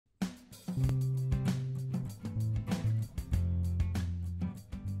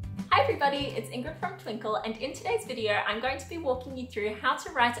Hi everybody, it's Ingrid from Twinkl, and in today's video I'm going to be walking you through how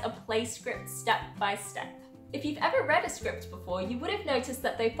to write a play script step by step. If you've ever read a script before, you would have noticed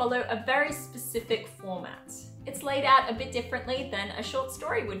that they follow a very specific format. It's laid out a bit differently than a short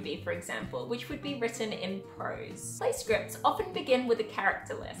story would be, for example, which would be written in prose. Play scripts often begin with a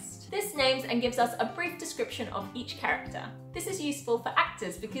character list. This names and gives us a brief description of each character. This is useful for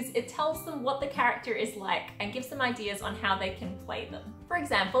actors because it tells them what the character is like and gives them ideas on how they can play them. For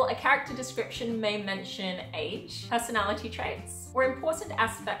example, a character description may mention age, personality traits, or important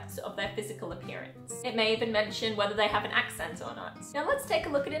aspects of their physical appearance. It may even mention whether they have an accent or not. Now let's take a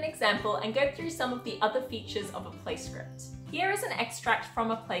look at an example and go through some of the other features of a play script. Here is an extract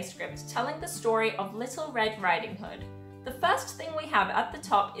from a play script telling the story of Little Red Riding Hood. The first thing we have at the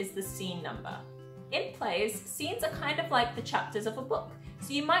top is the scene number. In plays, scenes are kind of like the chapters of a book,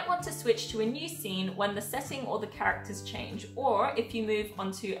 so you might want to switch to a new scene when the setting or the characters change, or if you move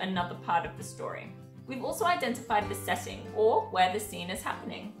onto another part of the story. We've also identified the setting, or where the scene is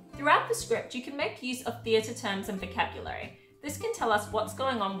happening. Throughout the script, you can make use of theatre terms and vocabulary. This can tell us what's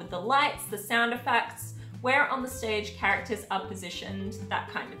going on with the lights, the sound effects, where on the stage characters are positioned, that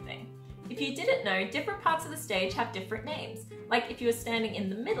kind of thing. If you didn't know, different parts of the stage have different names. Like if you were standing in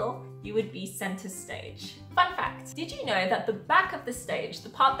the middle, you would be center stage. Fun fact, did you know that the back of the stage, the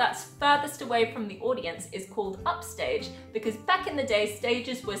part that's furthest away from the audience, is called Upstage because back in the day,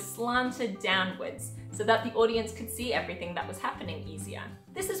 stages were slanted downwards so that the audience could see everything that was happening easier.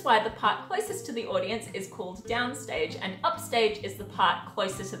 This is why the part closest to the audience is called Downstage and Upstage is the part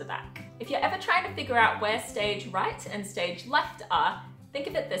closer to the back. If you're ever trying to figure out where stage right and stage left are, think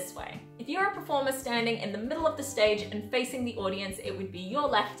of it this way. If you're a performer standing in the middle of the stage and facing the audience, it would be your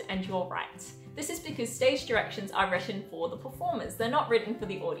left and your right. This is because stage directions are written for the performers. They're not written for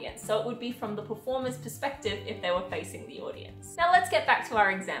the audience, so it would be from the performer's perspective if they were facing the audience. Now let's get back to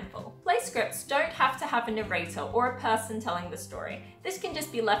our example. Play scripts don't have to have a narrator or a person telling the story. This can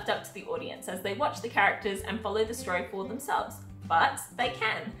just be left up to the audience as they watch the characters and follow the story for themselves. But they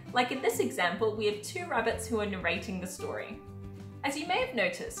can. Like in this example, we have two rabbits who are narrating the story. As you may have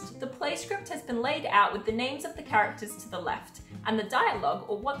noticed, the play script has been laid out with the names of the characters to the left, and the dialogue,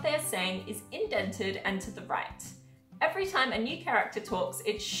 or what they are saying, is indented and to the right. Every time a new character talks,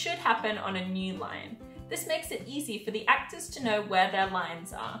 it should happen on a new line. This makes it easy for the actors to know where their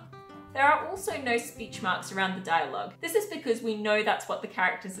lines are. There are also no speech marks around the dialogue. This is because we know that's what the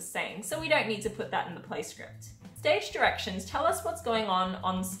characters are saying, so we don't need to put that in the play script. Stage directions tell us what's going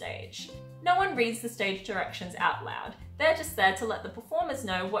on stage. No one reads the stage directions out loud. They're just there to let the performers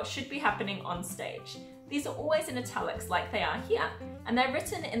know what should be happening on stage. These are always in italics like they are here, and they're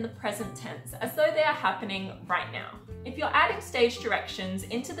written in the present tense as though they are happening right now. If you're adding stage directions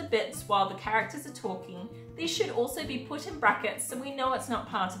into the bits while the characters are talking, these should also be put in brackets so we know it's not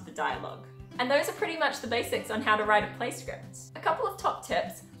part of the dialogue. And those are pretty much the basics on how to write a play script. A couple of top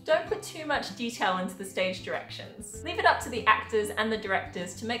tips. Don't put too much detail into the stage directions. Leave it up to the actors and the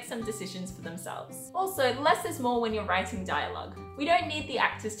directors to make some decisions for themselves. Also, less is more when you're writing dialogue. We don't need the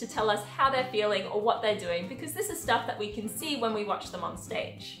actors to tell us how they're feeling or what they're doing because this is stuff that we can see when we watch them on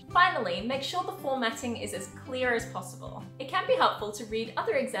stage. Finally, make sure the formatting is as clear as possible. It can be helpful to read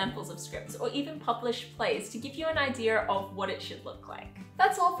other examples of scripts or even published plays to give you an idea of what it should look like.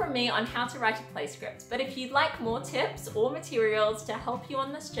 That's all from me on how to write a play script, but if you'd like more tips or materials to help you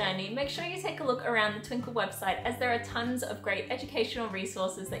on this journey, make sure you take a look around the Twinkl website as there are tons of great educational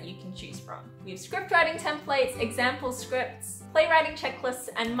resources that you can choose from. We have script writing templates, example scripts, playwriting checklists,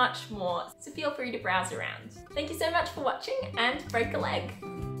 and much more, so feel free to browse around. Thank you so much for watching and break a leg!